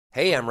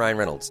Hey, I'm Ryan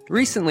Reynolds.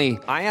 Recently,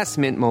 I asked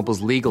Mint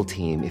Mobile's legal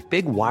team if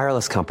big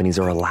wireless companies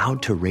are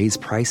allowed to raise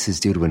prices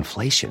due to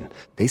inflation.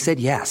 They said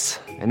yes.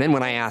 And then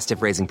when I asked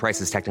if raising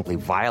prices technically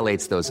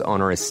violates those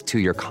onerous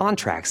two-year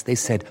contracts, they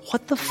said,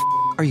 "What the f***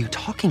 are you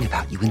talking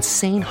about, you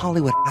insane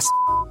Hollywood ass?"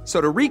 So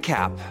to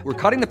recap, we're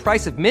cutting the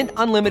price of Mint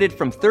Unlimited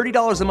from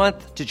 $30 a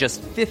month to just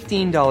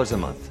 $15 a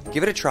month.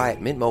 Give it a try at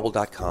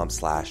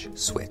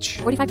mintmobile.com/switch.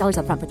 $45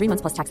 up front for 3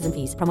 months plus taxes and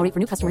fees. Promo rate for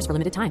new customers for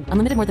limited time.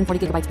 Unlimited more than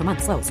 40 gigabytes per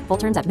month. Slows full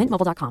terms at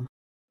mintmobile.com.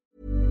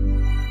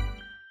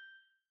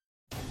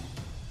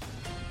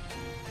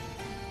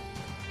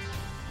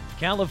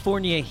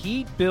 California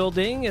heat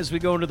building as we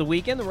go into the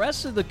weekend. The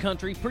rest of the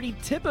country pretty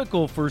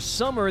typical for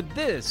summer.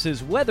 This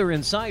is Weather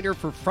Insider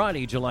for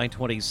Friday, July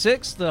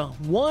 26th, the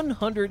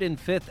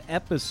 105th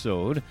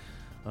episode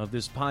of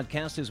this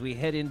podcast as we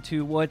head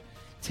into what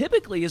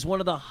typically is one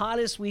of the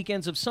hottest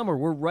weekends of summer.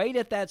 We're right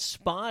at that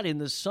spot in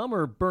the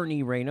summer,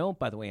 Bernie Rayno.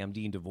 By the way, I'm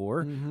Dean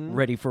DeVore,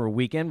 ready for a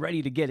weekend,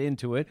 ready to get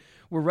into it.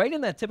 We're right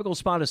in that typical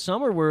spot of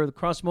summer where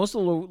across most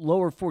of the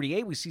lower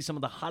 48, we see some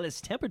of the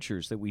hottest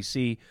temperatures that we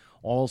see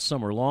all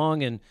summer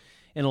long. And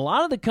in a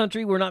lot of the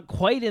country, we're not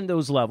quite in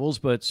those levels,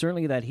 but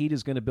certainly that heat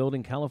is going to build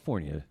in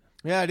California.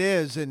 Yeah, it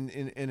is, and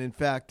in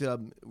fact,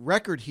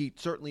 record heat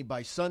certainly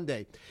by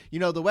Sunday. You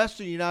know, the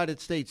western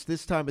United States,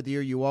 this time of the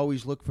year, you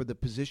always look for the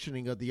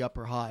positioning of the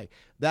upper high.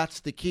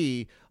 That's the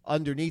key.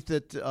 Underneath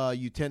it,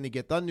 you tend to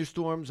get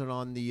thunderstorms, and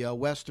on the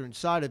western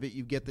side of it,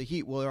 you get the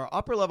heat. Well, our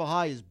upper level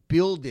high is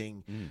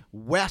building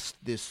west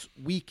this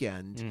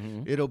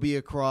weekend. It'll be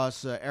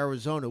across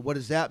Arizona. What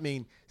does that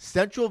mean?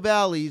 Central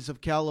valleys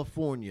of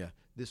California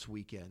this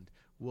weekend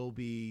will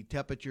be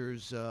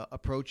temperatures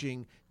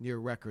approaching near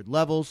record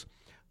levels.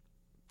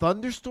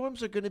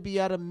 Thunderstorms are going to be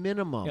at a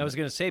minimum. Yeah, I was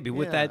going to say, but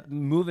with that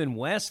moving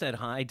west that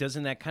high,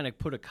 doesn't that kind of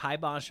put a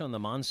kibosh on the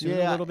monsoon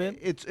a little bit?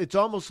 It's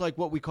almost like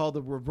what we call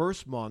the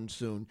reverse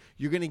monsoon.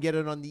 You're going to get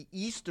it on the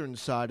eastern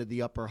side of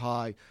the upper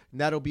high,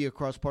 and that'll be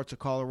across parts of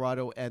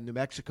Colorado and New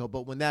Mexico.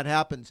 But when that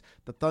happens,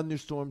 the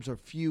thunderstorms are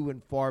few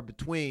and far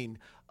between.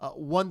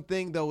 One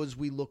thing, though, as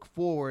we look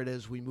forward,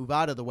 as we move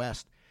out of the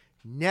west,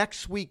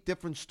 next week,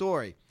 different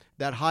story.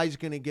 That high is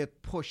going to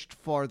get pushed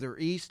farther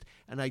east,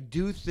 and I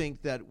do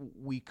think that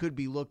we could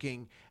be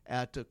looking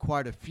at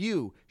quite a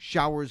few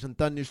showers and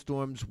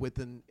thunderstorms with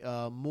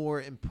a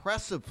more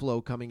impressive flow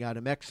coming out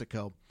of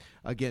Mexico,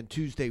 again,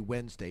 Tuesday,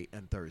 Wednesday,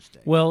 and Thursday.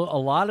 Well, a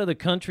lot of the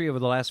country over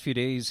the last few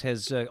days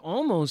has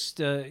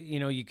almost,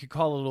 you could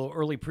call it a little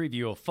early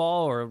preview of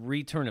fall or a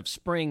return of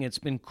spring. It's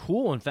been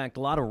cool. In fact,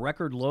 a lot of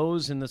record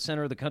lows in the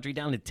center of the country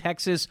down in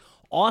Texas.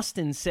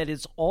 Austin set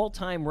its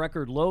all-time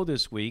record low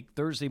this week.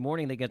 Thursday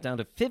morning, they got down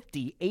to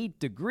 58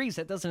 degrees.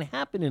 That doesn't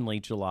happen in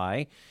late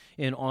July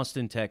in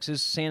Austin,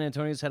 Texas. San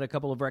Antonio's had a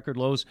couple of record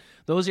lows.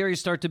 Those areas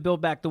start to build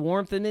back the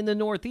warmth. And in the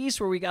Northeast,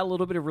 where we got a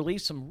little bit of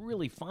relief, some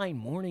really fine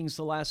mornings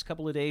the last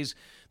couple of days,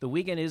 the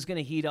weekend is going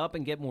to heat up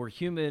and get more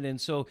humid. And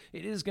so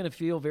it is going to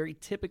feel very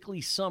typically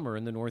summer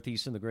in the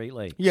Northeast and the Great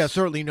Lakes. Yeah,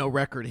 certainly no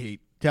record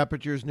heat.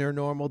 Temperatures near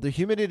normal. The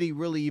humidity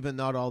really even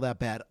not all that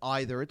bad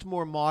either. It's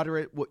more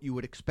moderate, what you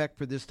would expect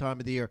for this time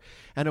of the year.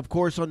 And, of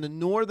course, on the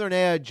northern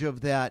edge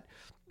of that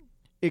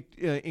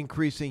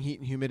increasing heat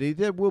and humidity,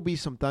 there will be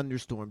some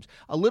thunderstorms.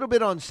 A little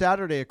bit on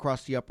Saturday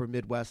across the upper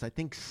Midwest. I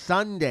think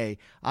Sunday,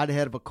 out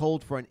ahead of a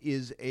cold front,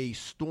 is a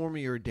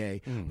stormier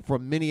day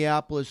from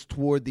Minneapolis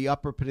toward the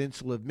upper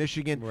peninsula of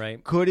Michigan.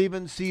 Right. Could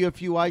even see a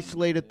few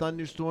isolated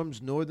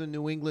thunderstorms, northern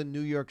New England,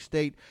 New York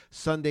State,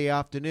 Sunday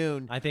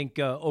afternoon. I think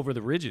over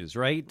the ridges,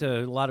 right?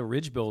 A lot of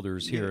ridge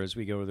builders here as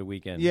we go to the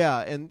weekend. Yeah,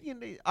 and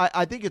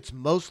I think it's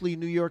mostly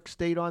New York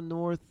State on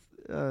north.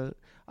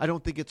 I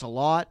don't think it's a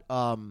lot.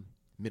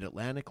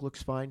 Mid-Atlantic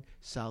looks fine.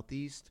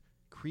 Southeast,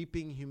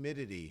 creeping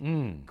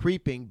humidity.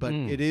 Creeping, but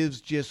it is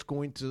just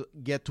going to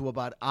get to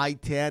about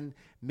I-10,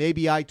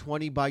 maybe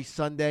I-20 by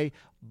Sunday.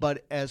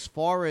 But as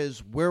far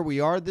as where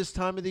we are this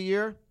time of the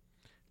year,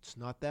 it's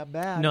not that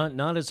bad.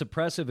 Not as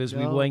oppressive as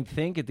we might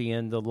think at the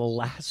end of the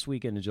last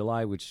weekend of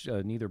July, which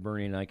neither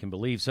Bernie and I can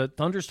believe. So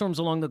thunderstorms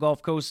along the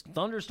Gulf Coast.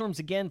 Thunderstorms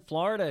again.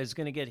 Florida is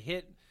going to get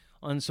hit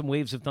on some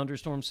waves of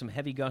thunderstorms, some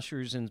heavy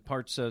gushers in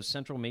parts of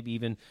central, maybe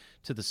even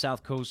to the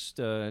south coast,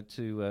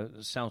 to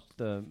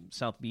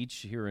South Beach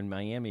here in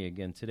Miami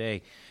again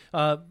today.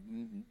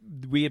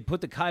 We had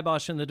put the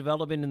kibosh on the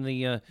development in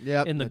the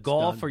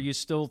Gulf. Done. Are you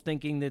still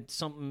thinking that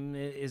something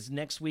is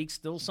next week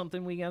still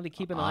something we have to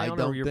keep an eye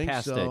on, or you're think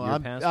past so. it? You're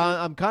past it?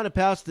 I'm kind of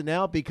past it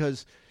now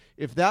because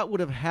if that would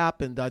have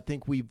happened, I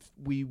think we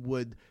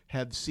would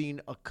have seen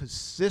a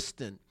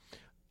consistent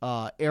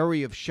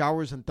area of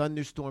showers and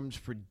thunderstorms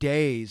for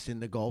days in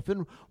the Gulf.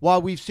 And while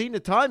we've seen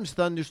at times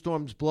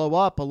thunderstorms blow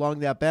up along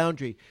that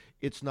boundary,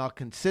 it's not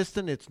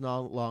consistent, it's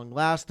not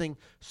long-lasting,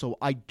 so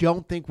I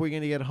don't think we're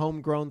going to get a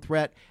homegrown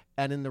threat.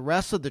 And in the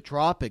rest of the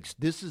tropics,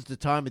 this is the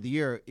time of the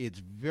year it's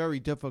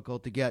very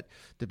difficult to get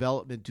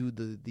development due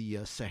to the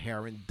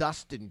Saharan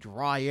dust and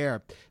dry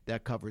air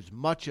that covers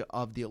much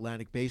of the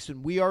Atlantic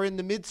Basin. We are in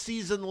the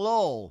mid-season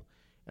lull,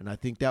 and I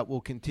think that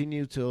will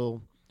continue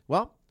till,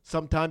 well,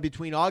 sometime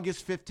between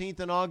August 15th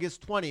and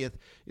August 20th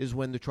is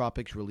when the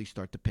tropics really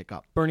start to pick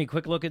up. Bernie,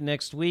 quick look at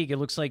next week. It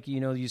looks like,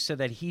 you said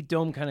that heat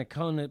dome kind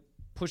of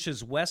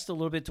pushes west a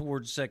little bit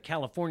towards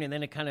California, and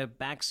then it kind of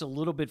backs a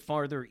little bit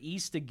farther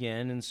east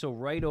again. And so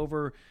right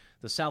over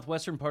the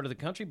southwestern part of the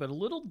country, but a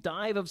little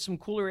dive of some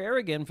cooler air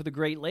again for the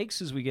Great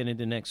Lakes as we get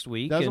into next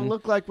week. Doesn't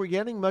look like we're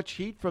getting much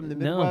heat from the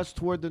Midwest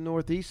toward the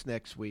Northeast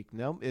next week.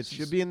 No, it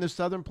should be in the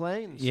Southern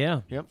Plains.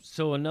 Yeah. Yep.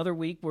 So another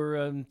week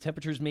where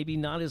temperatures maybe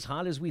not as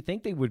hot as we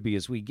think they would be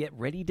as we get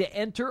ready to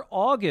enter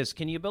August.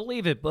 Can you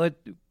believe it?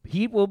 But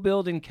heat will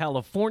build in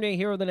California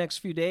here in the next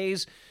few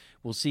days.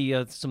 We'll see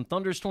some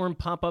thunderstorm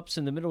pop-ups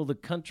in the middle of the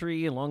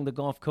country along the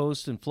Gulf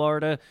Coast in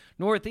Florida.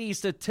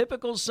 Northeast, a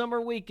typical summer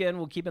weekend.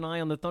 We'll keep an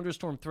eye on the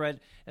thunderstorm threat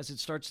as it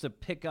starts to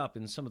pick up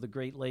in some of the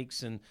Great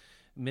Lakes and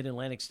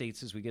mid-Atlantic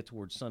states as we get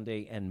towards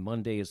Sunday and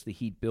Monday as the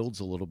heat builds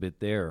a little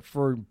bit there.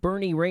 For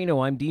Bernie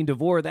Rayno, I'm Dean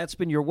DeVore. That's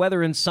been your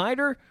Weather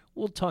Insider.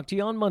 We'll talk to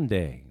you on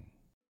Monday.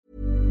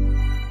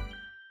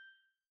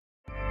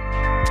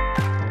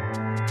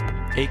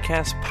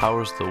 Acast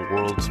powers the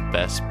world's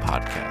best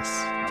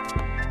podcasts.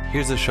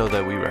 Here's a show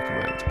that we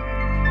recommend.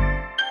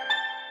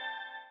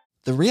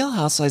 The Real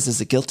Housewives is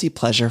a guilty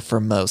pleasure for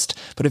most,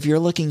 but if you're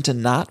looking to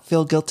not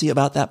feel guilty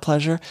about that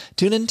pleasure,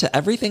 tune in to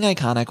Everything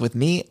Iconic with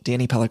me,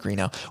 Danny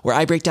Pellegrino, where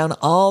I break down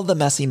all the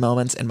messy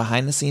moments and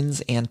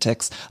behind-the-scenes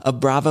antics of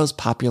Bravo's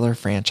popular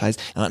franchise.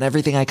 And on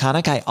Everything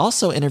Iconic, I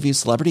also interview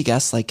celebrity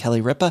guests like Kelly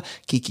Ripa,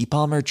 Keke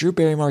Palmer, Drew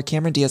Barrymore,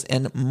 Cameron Diaz,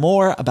 and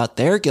more about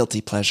their guilty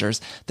pleasures,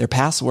 their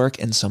past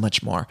work, and so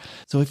much more.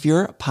 So if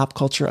you're pop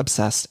culture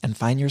obsessed and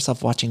find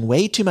yourself watching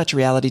way too much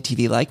reality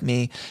TV like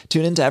me,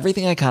 tune in to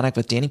Everything Iconic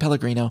with Danny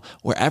Pellegrino,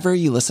 wherever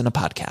you listen to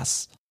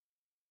podcasts.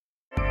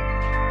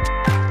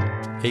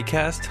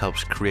 Acast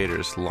helps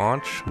creators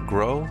launch,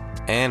 grow,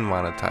 and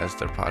monetize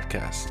their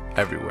podcasts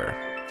everywhere.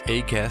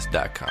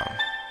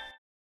 Acast.com.